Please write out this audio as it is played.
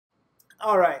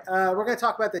All right, we're going to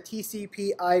talk about the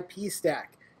TCP/IP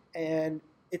stack, and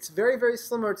it's very, very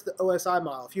similar to the OSI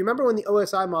model. If you remember when the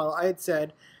OSI model, I had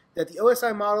said that the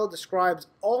OSI model describes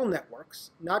all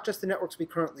networks, not just the networks we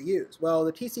currently use. Well,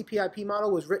 the TCP/IP model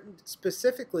was written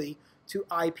specifically to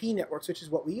IP networks, which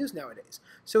is what we use nowadays.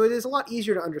 So it is a lot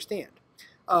easier to understand.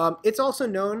 It's also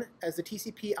known as the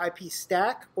TCP/IP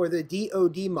stack or the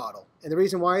DoD model, and the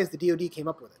reason why is the DoD came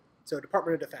up with it, so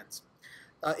Department of Defense.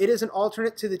 It is an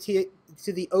alternate to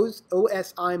the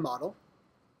OSI model,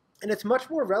 and it's much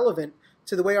more relevant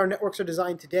to the way our networks are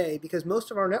designed today because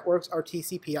most of our networks are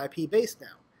TCP/IP based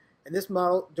now, and this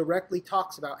model directly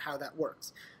talks about how that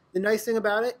works. The nice thing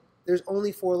about it, there's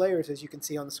only 4 layers, as you can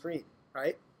see on the screen,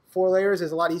 right? 4 layers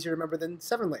is a lot easier to remember than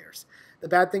 7 layers. The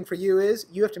bad thing for you is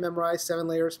you have to memorize 7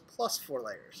 layers plus 4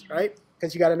 layers, right?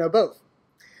 Because you got to know both.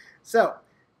 So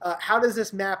how does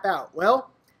this map out?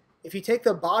 Well, if you take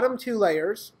the bottom 2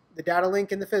 layers, the data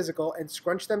link and the physical, and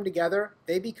scrunch them together,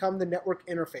 they become the network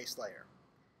interface layer.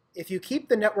 If you keep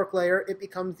the network layer, it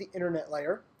becomes the internet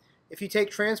layer. If you take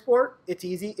transport, it's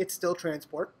easy, it's still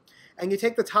transport. And you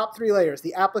take the top 3 layers,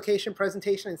 the application,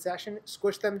 presentation, and session,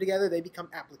 squish them together, they become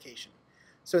application.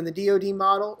 So in the DoD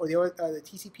model, or the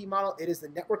TCP model, it is the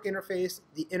network interface,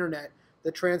 the internet,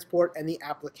 the transport, and the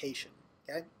application.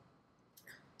 Okay?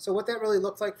 So what that really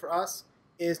looks like for us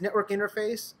is network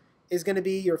interface is going to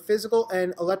be your physical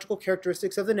and electrical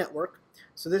characteristics of the network.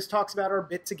 So this talks about our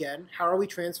bits again. How are we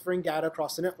transferring data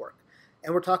across the network?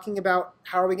 And we're talking about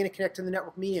how are we going to connect to the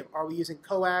network medium? Are we using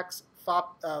coax,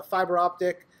 fiber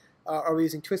optic? Are we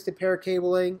using twisted pair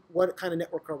cabling? What kind of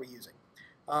network are we using?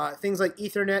 Things like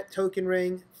Ethernet, token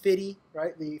ring, FDDI,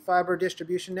 right, the fiber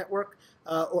distribution network,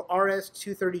 or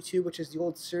RS-232, which is the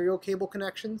old serial cable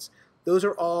connections. Those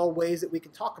are all ways that we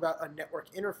can talk about a network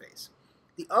interface.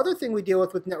 The other thing we deal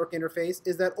with network interface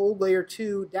is that old layer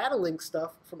 2 data link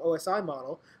stuff from OSI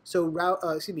model. So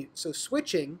so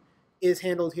switching is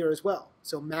handled here as well.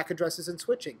 So MAC addresses and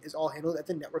switching is all handled at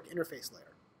the network interface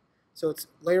layer. So it's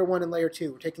layer 1 and layer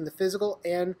 2. We're taking the physical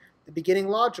and the beginning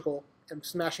logical and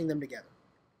smashing them together.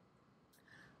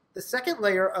 The second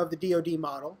layer of the DoD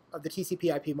model, of the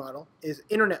TCP/IP model, is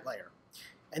internet layer.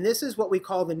 And this is what we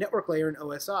call the network layer in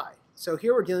OSI. So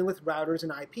here we're dealing with routers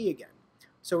and IP again.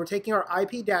 So we're taking our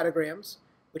IP datagrams,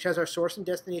 which has our source and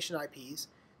destination IPs,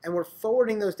 and we're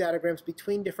forwarding those datagrams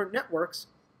between different networks,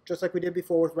 just like we did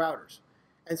before with routers.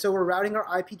 And so we're routing our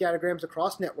IP datagrams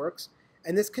across networks,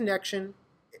 and this connectivity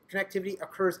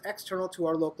occurs external to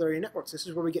our local area networks. This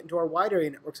is where we get into our wide area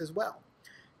networks as well.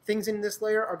 Things in this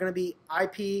layer are going to be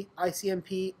IP,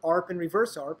 ICMP, ARP, and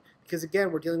reverse ARP, because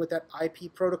again, we're dealing with that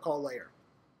IP protocol layer.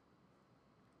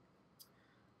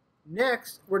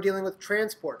 Next, we're dealing with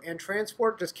transport, and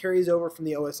transport just carries over from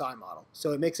the OSI model.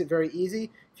 So it makes it very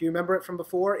easy. If you remember it from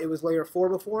before, it was layer 4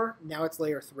 before, now it's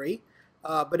layer 3.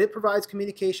 But it provides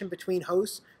communication between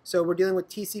hosts, so we're dealing with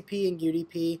TCP and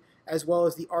UDP, as well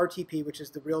as the RTP, which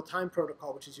is the real-time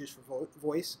protocol, which is used for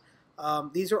voice.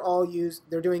 These are all used,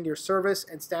 they're doing your service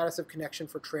and status of connection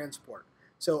for transport.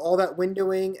 So all that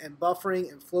windowing and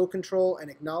buffering and flow control and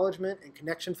acknowledgement and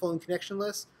connection flow and connection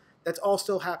lists, that's all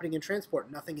still happening in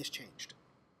transport. Nothing has changed.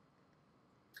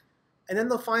 And then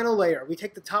the final layer, we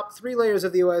take the top 3 layers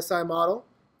of the OSI model,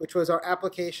 which was our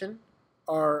application,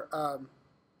 our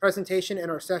presentation,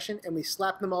 and our session, and we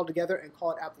slap them all together and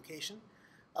call it application.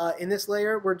 In this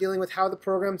layer, we're dealing with how the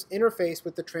programs interface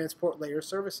with the transport layer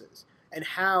services and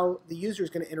how the user is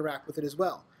going to interact with it as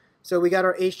well. So we got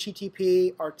our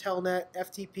HTTP, our Telnet,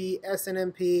 FTP,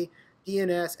 SNMP,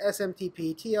 DNS,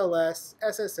 SMTP, TLS,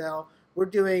 SSL. We're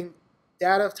doing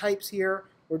data types here.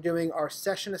 We're doing our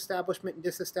session establishment and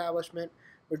disestablishment.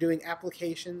 We're doing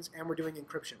applications, and we're doing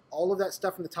encryption. All of that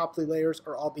stuff in the top 3 layers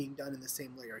are all being done in the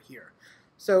same layer here.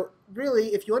 So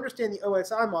really, if you understand the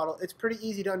OSI model, it's pretty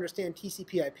easy to understand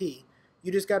TCP/IP.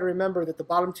 You just got to remember that the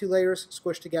bottom 2 layers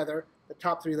squish together, the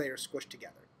top 3 layers squish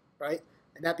together, right?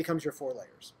 And that becomes your 4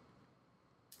 layers.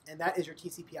 And that is your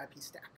TCP/IP stack.